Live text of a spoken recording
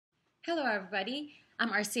Hello everybody, I'm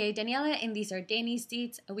RCA Daniela and these are Dani's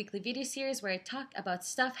Deets, a weekly video series where I talk about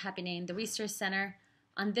stuff happening in the Research Center.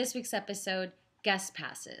 On this week's episode, guest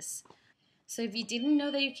passes. So if you didn't know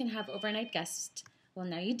that you can have overnight guests, well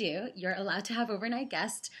now you do. You're allowed to have overnight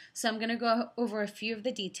guests. So I'm going to go over a few of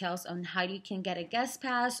the details on how you can get a guest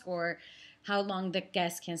pass or how long the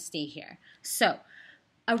guest can stay here. So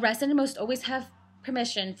a resident must always have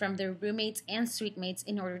permission from their roommates and suite mates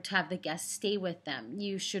in order to have the guests stay with them.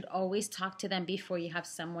 You should always talk to them before you have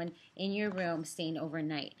someone in your room staying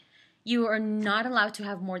overnight. You are not allowed to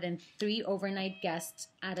have more than 3 overnight guests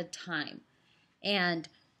at a time. And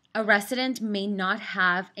a resident may not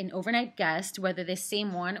have an overnight guest, whether the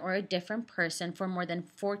same one or a different person, for more than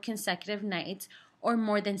 4 consecutive nights or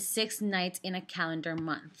more than 6 nights in a calendar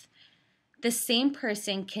month. The same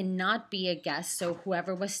person cannot be a guest, so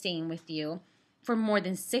whoever was staying with you, for more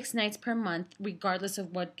than 6 nights per month, regardless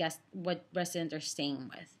of what resident they're staying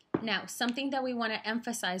with. Now, something that we want to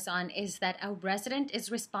emphasize on is that a resident is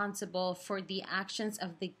responsible for the actions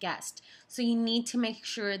of the guest. So you need to make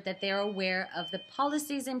sure that they're aware of the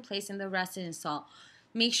policies in place in the residence hall.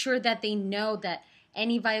 Make sure that they know that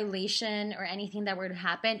any violation or anything that were to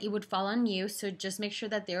happen, it would fall on you. So just make sure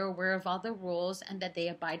that they're aware of all the rules and that they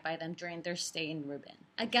abide by them during their stay in Reuben.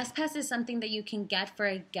 A guest pass is something that you can get for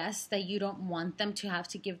a guest that you don't want them to have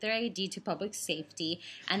to give their ID to public safety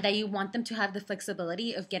and that you want them to have the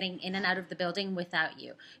flexibility of getting in and out of the building without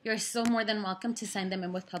you. You're still more than welcome to sign them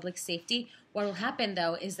in with public safety. What will happen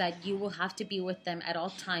though is that you will have to be with them at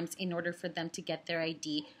all times in order for them to get their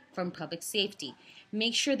ID from public safety.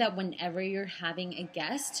 Make sure that whenever you're having a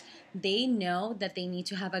guest, they know that they need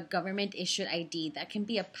to have a government issued ID. That can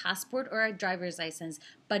be a passport or a driver's license,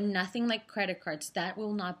 but nothing like credit cards. That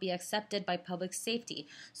will not be accepted by public safety.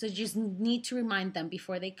 So you just need to remind them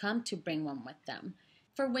before they come to bring one with them.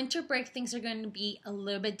 For winter break, things are going to be a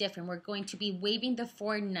little bit different. We're going to be waiving the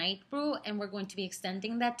 4-night rule and we're going to be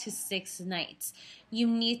extending that to 6 nights. You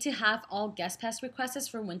need to have all guest pass requests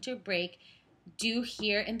for winter break due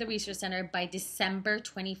here in the Research Center by December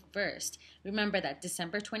 21st. Remember that,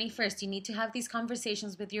 December 21st. You need to have these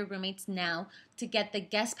conversations with your roommates now to get the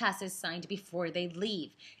guest passes signed before they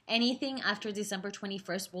leave. Anything after December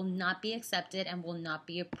 21st will not be accepted and will not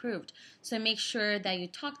be approved. So make sure that you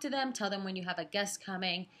talk to them, tell them when you have a guest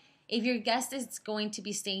coming. If your guest is going to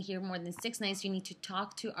be staying here more than 6 nights, you need to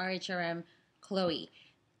talk to RHRM Chloe.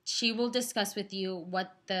 She will discuss with you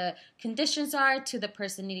what the conditions are to the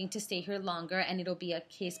person needing to stay here longer, and it'll be a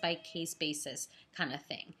case-by-case basis kind of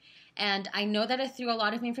thing. And I know that I threw a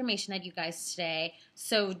lot of information at you guys today,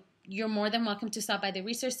 so you're more than welcome to stop by the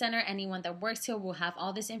Research Center. Anyone that works here will have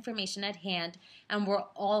all this information at hand, and we're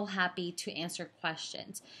all happy to answer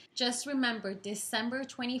questions. Just remember, December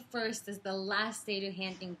 21st is the last day to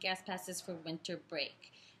hand in guest passes for winter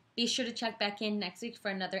break. Be sure to check back in next week for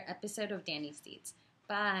another episode of Dani's Deets.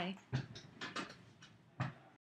 Bye.